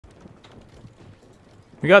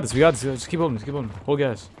We got this. We got this. Just keep holding. Just keep holding. Hold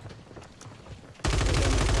gas. There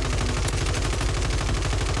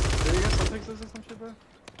you go. Some Texas or some shit, bro.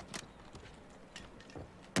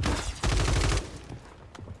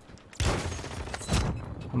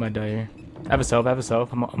 I might die here. I have a self. I have a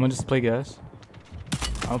self. I'm gonna just play gas.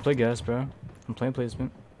 I'm gonna play gas, bro. I'm playing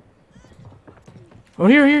placement. Oh,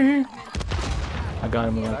 here, here, here. I got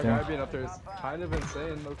him right That there. guy being up there is kind of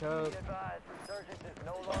insane, no cap.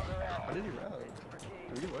 How did he rap?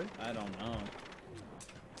 Did he win? I don't know.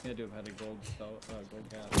 He had to have had a gold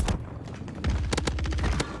cap.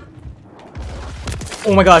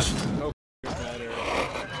 Oh my gosh. No better.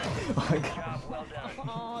 Oh my gosh.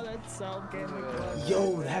 Oh, that's so good.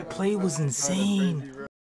 Yo, that play was insane.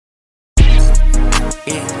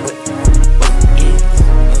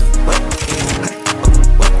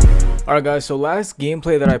 Alright guys, so last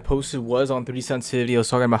gameplay that I posted was on 3D sensitivity. I was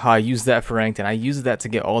talking about how I used that for ranked, and I used that to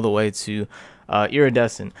get all the way to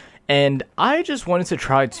iridescent. And I just wanted to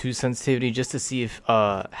try 2 sensitivity just to see if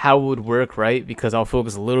how it would work, right? Because I'll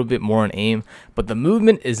focus a little bit more on aim, but the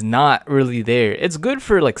movement is not really there. It's good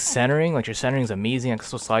for like centering, like your centering is amazing. I can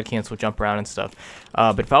still slide cancel, jump around and stuff.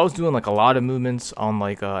 But if I was doing like a lot of movements on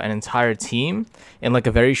like an entire team in like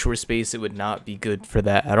a very short space, it would not be good for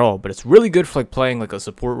that at all. But it's really good for like playing like a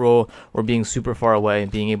support role or being super far away and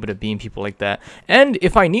being able to beam people like that. And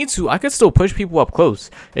if I need to, I could still push people up close.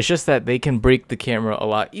 It's just that they can break the camera a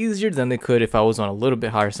lot easier than they could if I was on a little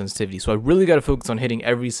bit higher sensitivity. So I really got to focus on hitting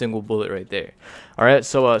every single bullet right there. All right,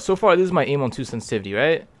 so so far this is my aim on 2 sensitivity,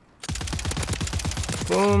 right?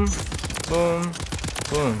 Boom, boom,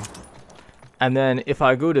 boom. And then if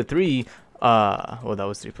I go to 3, well, that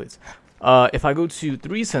was 3 plates. If I go to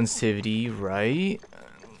 3 sensitivity, right,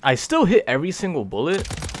 I still hit every single bullet.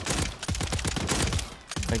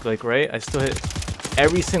 Like right, I still hit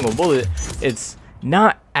every single bullet. It's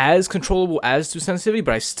not as controllable as 2 sensitivity,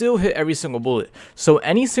 but I still hit every single bullet. So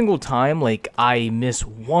any single time like I miss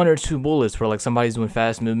 1 or 2 bullets where like somebody's doing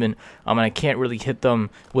fast movement and I can't really hit them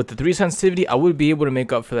with the 3 sensitivity, I would be able to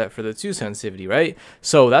make up for that for the 2 sensitivity, right?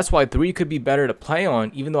 So that's why 3 could be better to play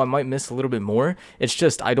on, even though I might miss a little bit more. It's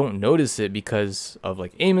just I don't notice it because of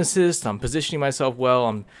like aim assist. I'm positioning myself well.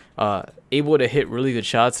 I'm able to hit really good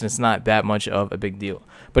shots, and it's not that much of a big deal.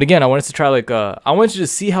 But again, I wanted to try like I wanted to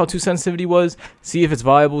just see how 2 sensitivity was, see if it's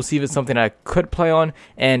viable, see if it's something I could play on,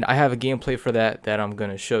 and I have a gameplay for that I'm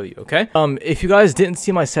gonna show you. Okay, if you guys didn't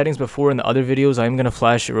see my settings before in the other videos, I'm gonna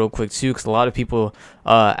flash it real quick too, because a lot of people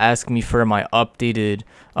ask me for my updated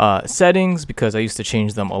settings because I used to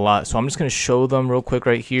change them a lot. So I'm just gonna show them real quick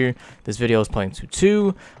right here. This video is playing to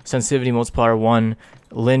 2, sensitivity multiplier 1,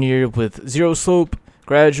 linear with 0 slope,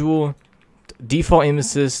 gradual, default aim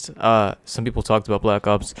assist. Some people talked about Black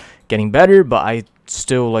Ops getting better, but I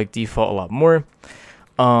still like default a lot more.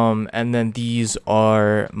 And then these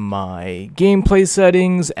are my gameplay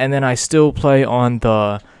settings, and then I still play on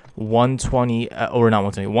the 120 or not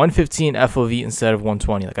 120, 115 FOV instead of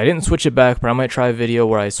 120. Like I didn't switch it back, but I might try a video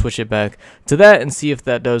where I switch it back to that and see if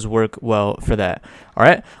that does work well for that. All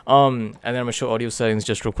right, and then I'm gonna show audio settings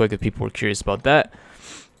just real quick if people were curious about that.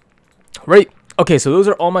 Right. Okay, so those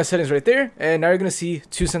are all my settings right there, and now you're gonna see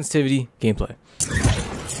 2 sensitivity gameplay.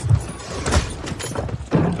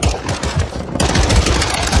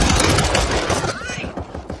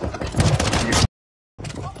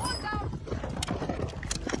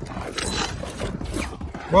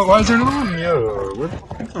 What? Why is there another one? Yo, where did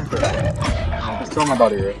it come from? Oh, it's still in my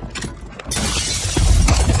body, right?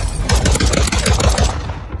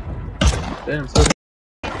 Damn, so.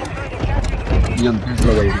 Yeah, there's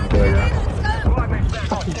no way you can play that.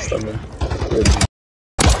 Stomach.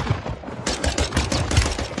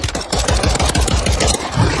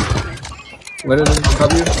 Let it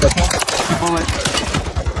W. That's all. Keep on it.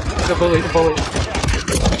 He's a bully. He's a bully.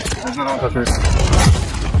 There's no toucher.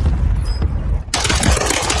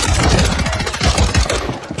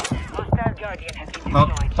 No,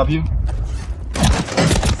 W.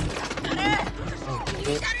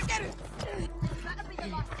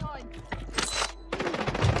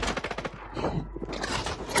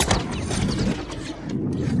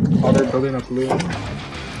 Oh, they're building up blue. I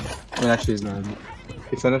mean, actually, he's not.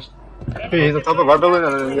 He finished. Hey, he's on top of our building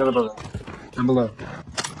and then the other building. And below.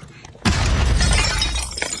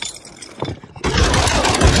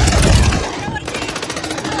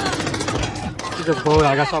 He's a bully.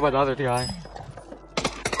 I got shot by the other guy.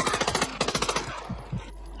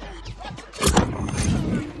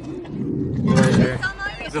 Right here.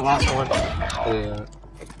 He's the last one. Yeah.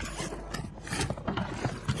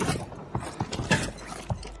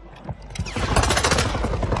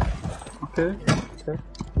 Okay. Okay.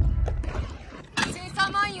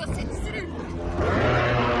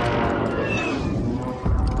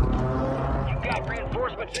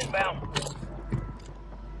 Gas inbound.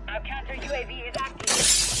 Our counter UAV is active.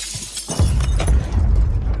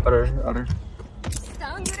 Utter.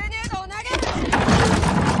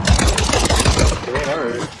 Yeah,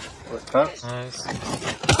 alright. What's that? Nice.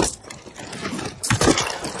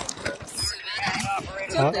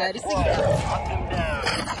 Hunt them down.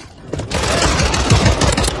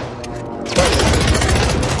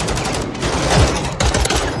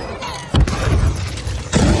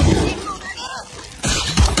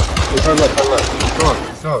 Turn left. Come on.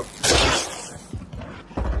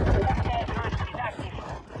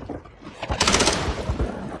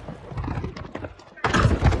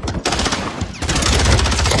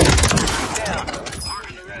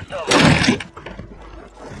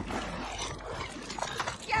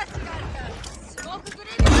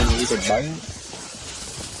 You could buy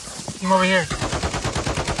it? Come over here.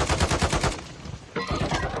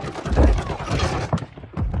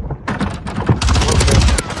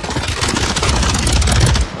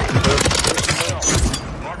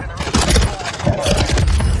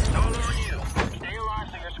 Stay alive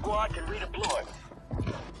so your squad can redeploy.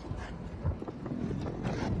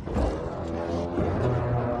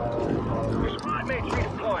 Your squad mates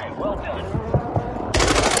redeploying. Well done.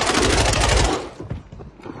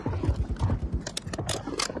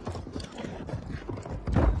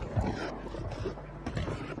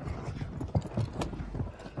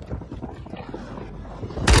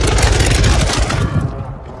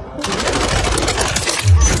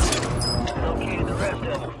 Located the rest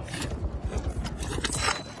of them.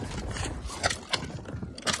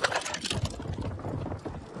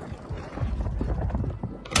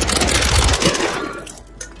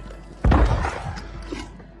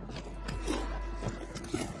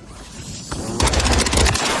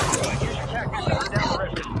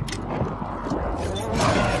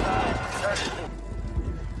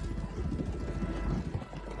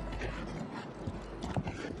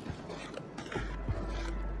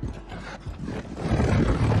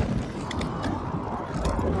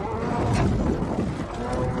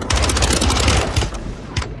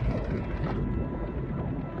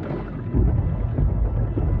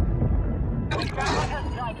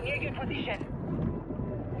 Near your position.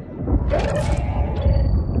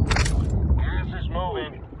 Gas is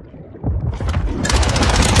moving.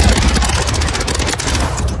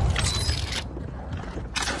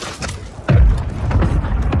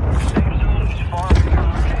 Safe zone is far from your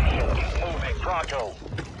location. Keep moving. Pronto.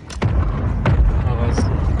 Oh, nice.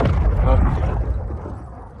 Oh.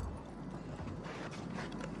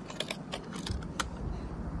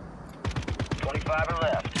 25 and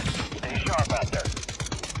left. Stay sharp out there.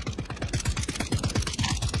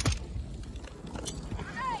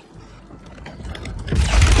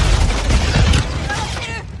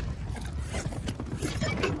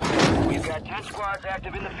 We've got 10 squads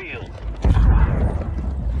active in the field.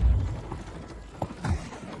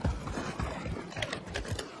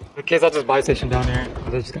 The kids at this buy station down here.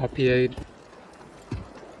 They just got PA'd.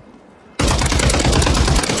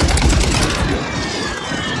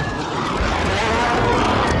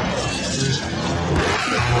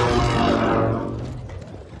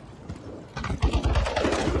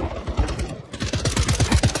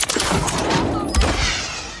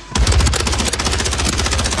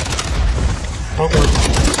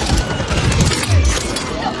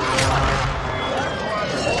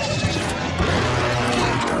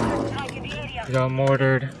 You got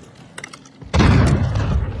mortared.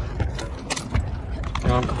 Yeah,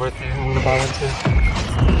 I'm with you. I'm gonna buy one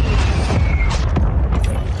too.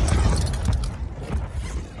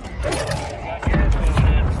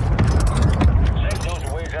 Safe zone's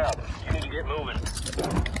a ways out. You need to get moving.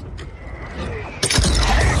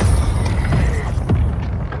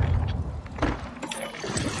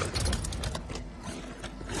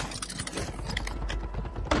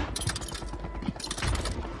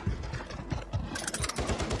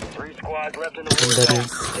 Three squads left in the I'm woods. ready.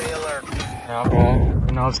 Stay alert. Yeah, well,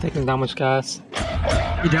 you know, I was taking that much gas.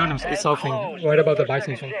 He downed him, he's selfing right above the buy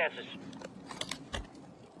station. Chances.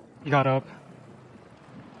 He got up.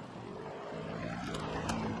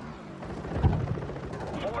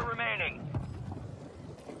 Four remaining.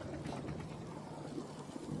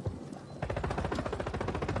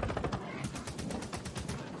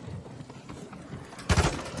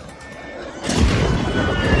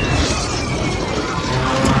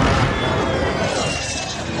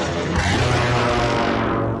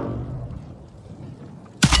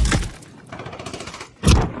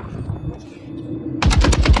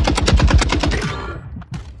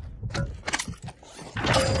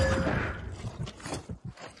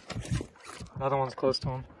 The other one's close to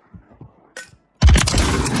him.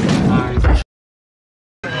 Nice.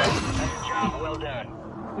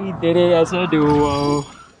 We did it as a duo.